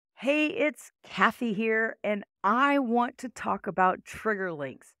Hey, it's Kathy here, and I want to talk about trigger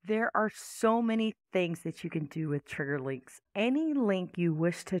links. There are so many things that you can do with trigger links. Any link you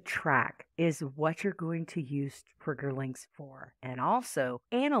wish to track is what you're going to use trigger links for, and also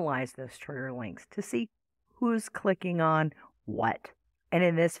analyze those trigger links to see who's clicking on what. And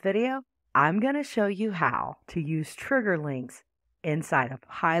in this video, I'm going to show you how to use trigger links inside of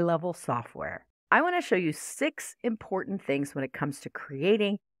HighLevel software. I want to show you 6 important things when it comes to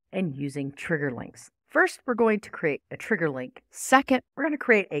creating and using trigger links. First, we're going to create a trigger link. Second, we're going to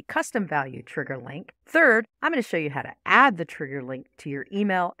create a custom value trigger link. Third, I'm going to show you how to add the trigger link to your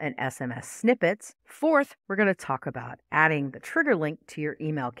email and SMS snippets. Fourth, we're going to talk about adding the trigger link to your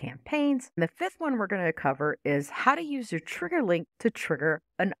email campaigns. And the fifth one we're going to cover is how to use your trigger link to trigger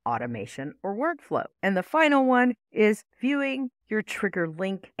an automation or workflow. And the final one is viewing your trigger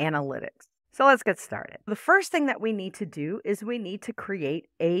link analytics. So let's get started. The first thing that we need to do is we need to create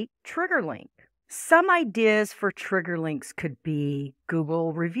a trigger link. Some ideas for trigger links could be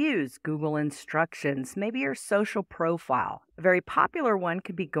Google reviews, Google instructions, maybe your social profile. A very popular one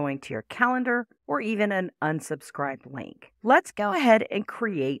could be going to your calendar or even an unsubscribed link. Let's go ahead and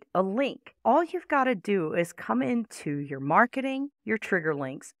create a link. All you've got to do is come into your marketing, your trigger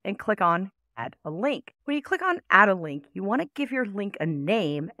links, and click on Add a link. When you click on Add a link, you want to give your link a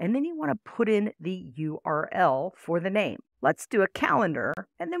name, and then you want to put in the URL for the name. Let's do a calendar,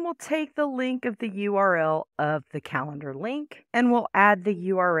 and then we'll take the link of the URL of the calendar link, and we'll add the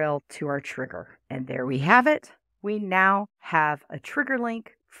URL to our trigger. And there we have it. We now have a trigger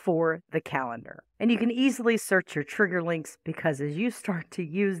link for the calendar. And you can easily search your trigger links because as you start to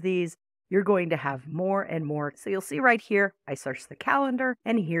use these, you're going to have more and more. So you'll see right here, I search the calendar,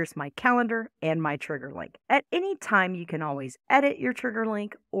 and here's my calendar and my trigger link. At any time, you can always edit your trigger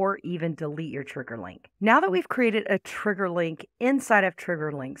link or even delete your trigger link. Now that we've created a trigger link inside of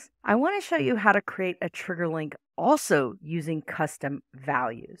trigger links, I want to show you how to create a trigger link also using custom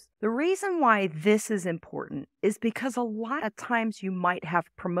values. The reason why this is important is because a lot of times you might have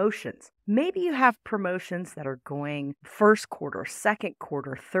promotions. Maybe you have promotions that are going first quarter, second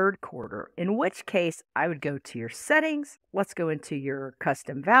quarter, third quarter, in which case I would go to your settings. Let's go into your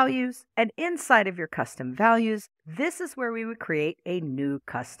custom values. And inside of your custom values, this is where we would create a new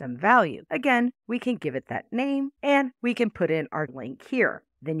custom value. Again, we can give it that name and we can put in our link here.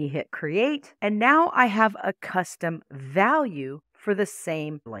 Then you hit create, and now I have a custom value for the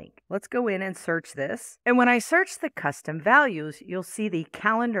same link. Let's go in and search this. And when I search the custom values, you'll see the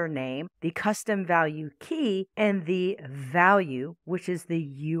calendar name, the custom value key, and the value, which is the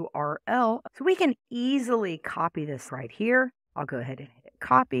URL. So we can easily copy this right here. I'll go ahead and hit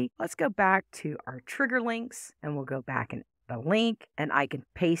copy. Let's go back to our trigger links, and we'll go back and the link, and I can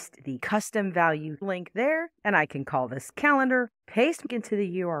paste the custom value link there, and I can call this calendar, paste into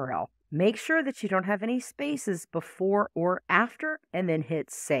the URL. Make sure that you don't have any spaces before or after, and then hit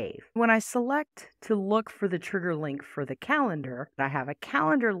save. When I select to look for the trigger link for the calendar, I have a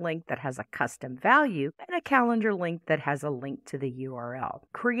calendar link that has a custom value and a calendar link that has a link to the URL.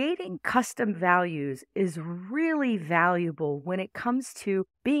 Creating custom values is really valuable when it comes to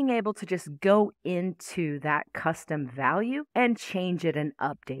being able to just go into that custom value and change it and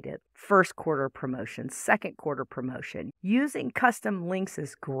update it. First quarter promotion, second quarter promotion. Using custom links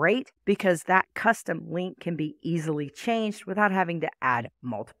is great because that custom link can be easily changed without having to add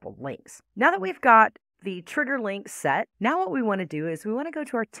multiple links. Now that we've got the trigger link set, now what we want to do is we want to go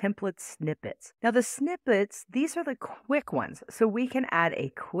to our template snippets. Now the snippets, these are the quick ones, so we can add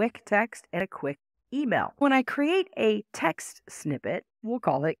a quick text and a quick email. When I create a text snippet, we'll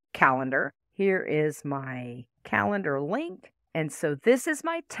call it calendar. Here is my calendar link. And so this is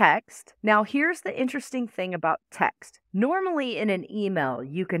my text. Now here's the interesting thing about text. Normally in an email,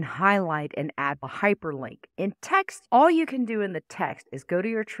 you can highlight and add a hyperlink. In text, all you can do in the text is go to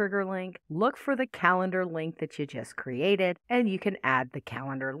your trigger link, look for the calendar link that you just created, and you can add the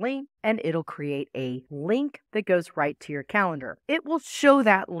calendar link, and it'll create a link that goes right to your calendar. It will show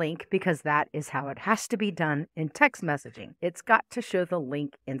that link because that is how it has to be done in text messaging. It's got to show the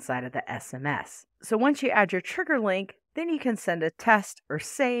link inside of the SMS. So once you add your trigger link, then you can send a test or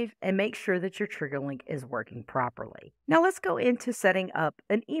save and make sure that your trigger link is working properly. Now let's go into setting up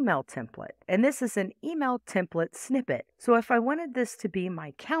an email template. And this is an email template snippet. So if I wanted this to be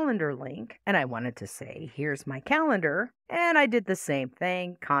my calendar link and I wanted to say, here's my calendar, and I did the same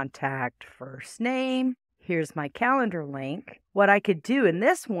thing, contact, first name, here's my calendar link. What I could do in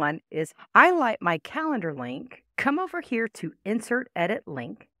this one is highlight my calendar link, come over here to insert edit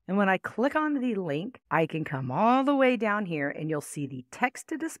link, And when I click on the link, I can come all the way down here and you'll see the text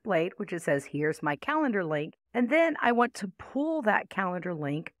to display, which it says, here's my calendar link. And then I want to pull that calendar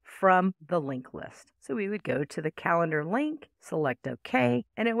link from the link list. So we would go to the calendar link, select OK,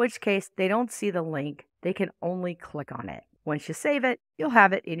 and in which case they don't see the link, they can only click on it. Once you save it, you'll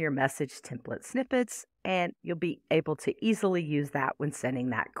have it in your message template snippets, and you'll be able to easily use that when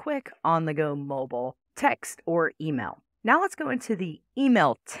sending that quick on-the-go mobile text or email. Now let's go into the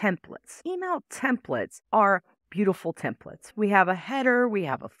email templates. Email templates are beautiful templates. We have a header, we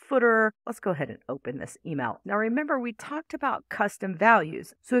have a footer. Let's go ahead and open this email. Now remember, we talked about custom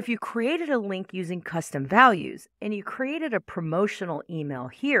values. So if you created a link using custom values and you created a promotional email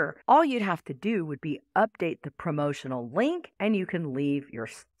here, all you'd have to do would be update the promotional link, and you can leave your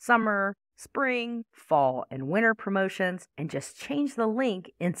summer, spring, fall, and winter promotions and just change the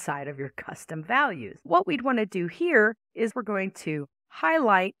link inside of your custom values. What we'd want to do here is we're going to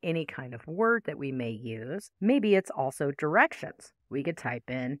highlight any kind of word that we may use. Maybe it's also directions. We could type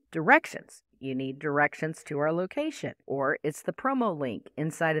in directions. You need directions to our location, or it's the promo link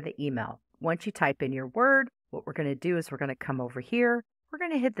inside of the email. Once you type in your word, what we're going to do is we're going to come over here. We're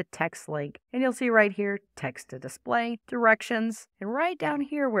going to hit the text link, and you'll see right here, text to display, directions, and right down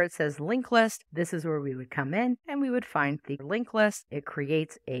here where it says link list, this is where we would come in and we would find the link list. It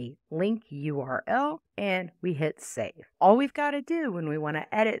creates a link URL, and we hit save. All we've got to do when we want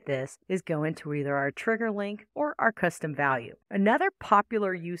to edit this is go into either our trigger link or our custom value. Another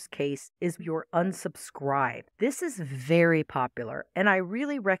popular use case is your unsubscribe. This is very popular, and I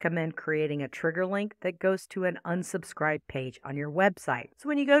really recommend creating a trigger link that goes to an unsubscribe page on your website. So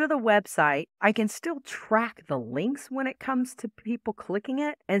when you go to the website, I can still track the links when it comes to people clicking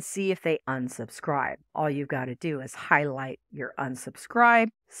it and see if they unsubscribe. All you've got to do is highlight your unsubscribe,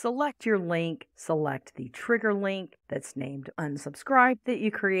 select your link, select the trigger link that's named unsubscribe that you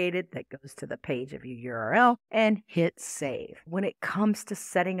created that goes to the page of your URL, and hit save. When it comes to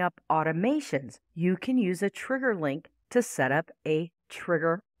setting up automations, you can use a trigger link to set up a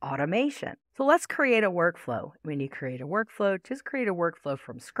trigger automation. So let's create a workflow. When you create a workflow, just create a workflow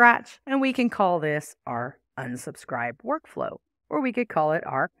from scratch, and we can call this our unsubscribe workflow, or we could call it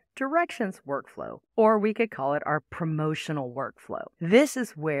our directions workflow, or we could call it our promotional workflow. This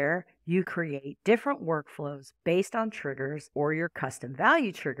is where you create different workflows based on triggers or your custom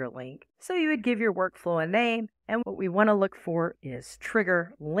value trigger link. So you would give your workflow a name, and what we want to look for is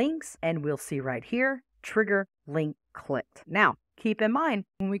trigger links, and we'll see right here, trigger link clicked. Now, keep in mind,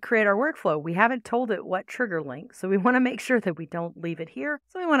 when we create our workflow, we haven't told it what trigger link, so we want to make sure that we don't leave it here.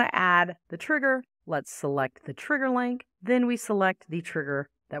 So we want to add the trigger. Let's select the trigger link. Then we select the trigger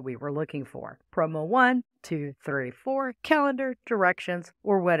that we were looking for. Promo 1, 2, 3, 4, calendar, directions,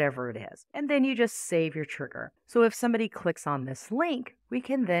 or whatever it is. And then you just save your trigger. So if somebody clicks on this link, we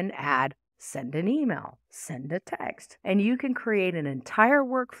can then add send an email, send a text, and you can create an entire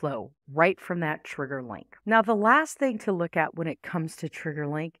workflow right from that trigger link. Now, the last thing to look at when it comes to trigger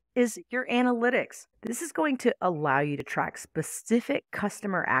link is your analytics. This is going to allow you to track specific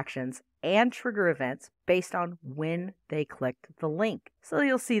customer actions and trigger events based on when they clicked the link. So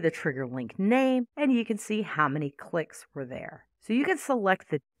you'll see the trigger link name, and you can see how many clicks were there. So you can select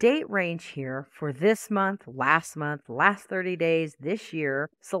the date range here for this month, last 30 days, this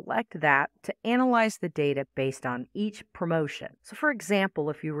year. Select that to analyze the data based on each promotion. So for example,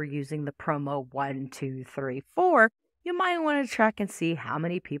 if you were using the promo 1, 2, 3, 4, you might want to check and see how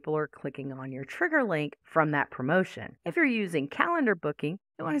many people are clicking on your trigger link from that promotion. If you're using calendar booking,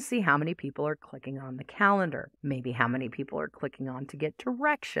 you want to see how many people are clicking on the calendar, maybe how many people are clicking on to get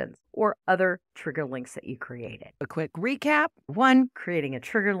directions or other trigger links that you created. A quick recap: 1, creating a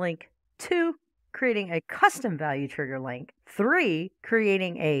trigger link; 2, creating a custom value trigger link; 3,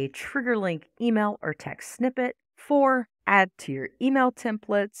 creating a trigger link email or text snippet; 4, add to your email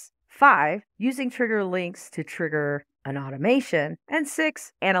templates; 5, using trigger links to trigger an automation; and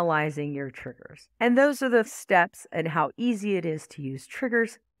 6, analyzing your triggers. And those are the steps and how easy it is to use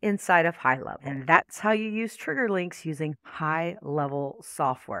triggers inside of HighLevel. And that's how you use trigger links using HighLevel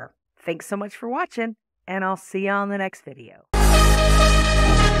software. Thanks so much for watching, and I'll see you on the next video.